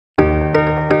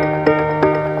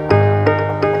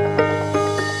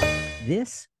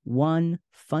this one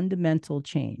fundamental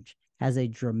change has a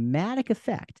dramatic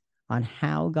effect on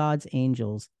how God's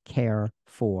angels care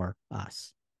for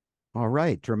us. All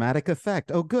right, dramatic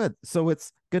effect. Oh, good. So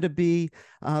it's going to be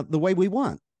the way we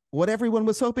want, what everyone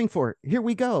was hoping for. Here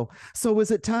we go. So is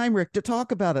it time, Rick, to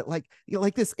talk about it? Like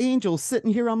this angel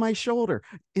sitting here on my shoulder.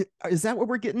 Is that what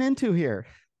we're getting into here?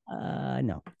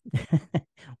 No.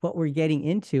 What we're getting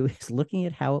into is looking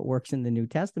at how it works in the New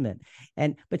Testament.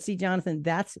 But see, Jonathan,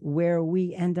 that's where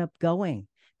we end up going,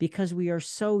 because we are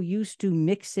so used to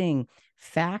mixing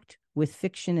fact with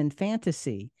fiction and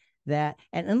fantasy that,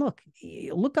 and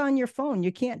look on your phone.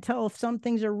 You can't tell if some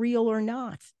things are real or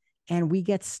not. And we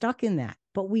get stuck in that.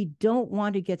 But we don't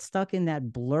want to get stuck in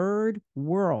that blurred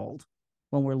world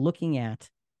when we're looking at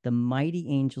the mighty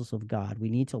angels of God. We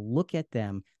need to look at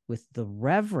them with the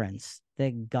reverence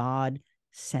that God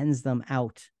sends them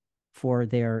out for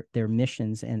their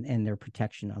missions and their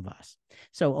protection of us.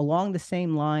 So along the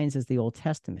same lines as the Old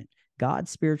Testament,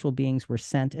 God's spiritual beings were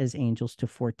sent as angels to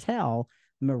foretell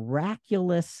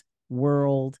miraculous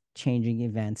world-changing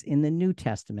events in the New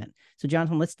Testament. So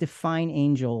Jonathan, let's define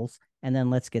angels, and then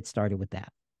let's get started with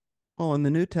that. Well, in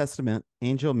the New Testament,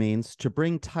 angel means to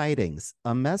bring tidings,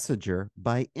 a messenger,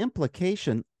 by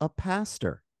implication, a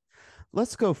pastor.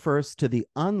 Let's go first to the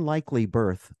unlikely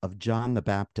birth of John the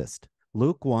Baptist.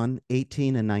 Luke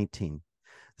 1:18 and 19.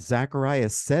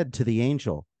 Zacharias said to the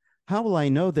angel, "How will I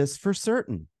know this for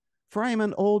certain? For I am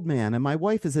an old man, and my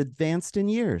wife is advanced in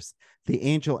years." The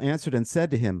angel answered and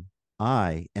said to him,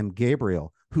 "I am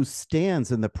Gabriel, who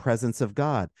stands in the presence of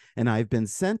God, and I have been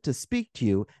sent to speak to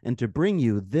you and to bring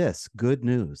you this good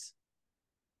news."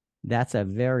 That's a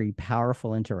very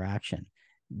powerful interaction.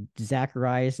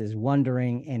 Zacharias is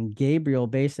wondering, and Gabriel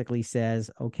basically says,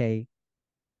 okay,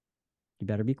 you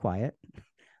better be quiet.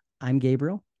 I'm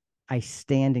Gabriel. I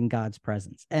stand in God's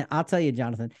presence. And I'll tell you,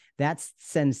 Jonathan, that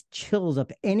sends chills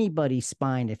up anybody's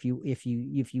spine if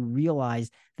you realize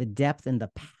the depth and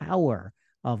the power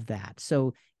of that.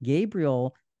 So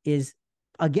Gabriel is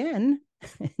again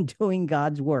doing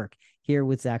God's work here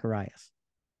with Zacharias.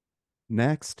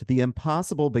 Next, the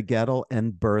impossible begettal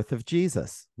and birth of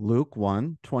Jesus. Luke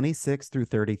 1:26 through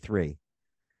 33.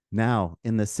 Now,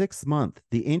 in the 6th month,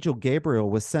 the angel Gabriel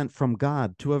was sent from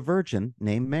God to a virgin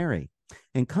named Mary.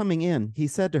 And coming in, he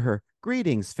said to her,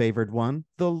 "Greetings, favored one,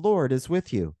 the Lord is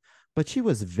with you." But she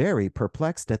was very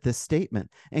perplexed at this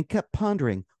statement and kept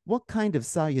pondering what kind of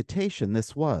salutation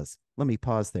this was. Let me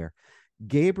pause there.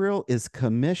 Gabriel is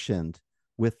commissioned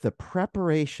with the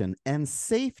preparation and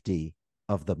safety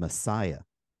of the Messiah.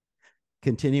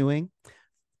 Continuing,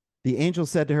 the angel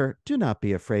said to her, "Do not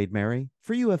be afraid, Mary,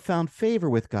 for you have found favor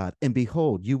with God, and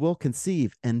behold, you will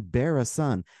conceive and bear a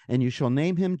son, and you shall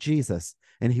name him Jesus,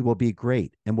 and he will be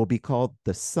great, and will be called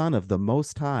the Son of the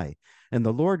Most High. And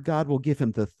the Lord God will give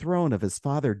him the throne of his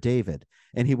father David,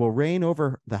 and he will reign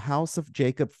over the house of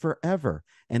Jacob forever,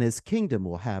 and his kingdom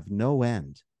will have no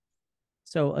end."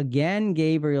 So again,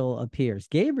 Gabriel appears.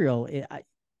 Gabriel,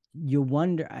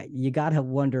 you got to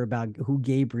wonder about who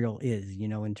Gabriel is,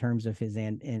 in terms of his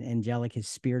angelic, his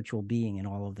spiritual being and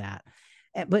all of that.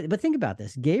 But think about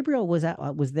this. Gabriel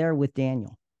was there with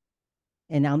Daniel.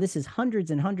 And now this is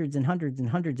hundreds and hundreds and hundreds and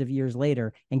hundreds of years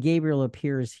later, and Gabriel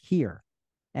appears here.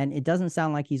 And it doesn't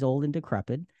sound like he's old and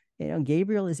decrepit.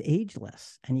 Gabriel is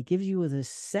ageless, and he gives you this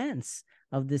sense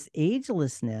of this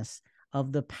agelessness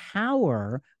of the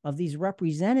power of these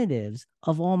representatives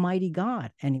of Almighty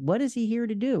God. And what is he here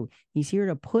to do? He's here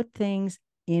to put things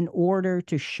in order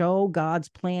to show God's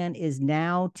plan is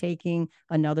now taking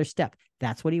another step.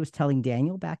 That's what he was telling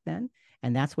Daniel back then.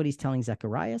 And that's what he's telling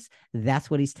Zacharias. That's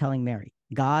what he's telling Mary.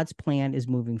 God's plan is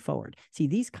moving forward. See,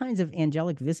 these kinds of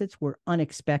angelic visits were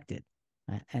unexpected.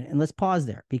 And let's pause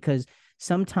there, because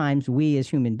sometimes we as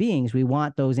human beings, we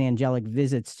want those angelic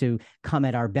visits to come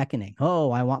at our beckoning.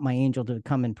 Oh, I want my angel to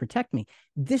come and protect me.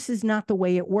 This is not the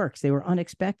way it works. They were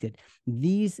unexpected.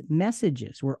 These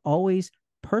messages were always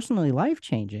personally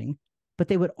life-changing, but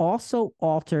they would also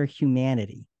alter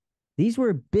humanity. These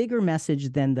were a bigger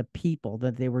message than the people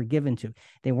that they were given to.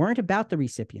 They weren't about the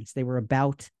recipients. They were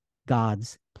about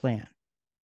God's plan.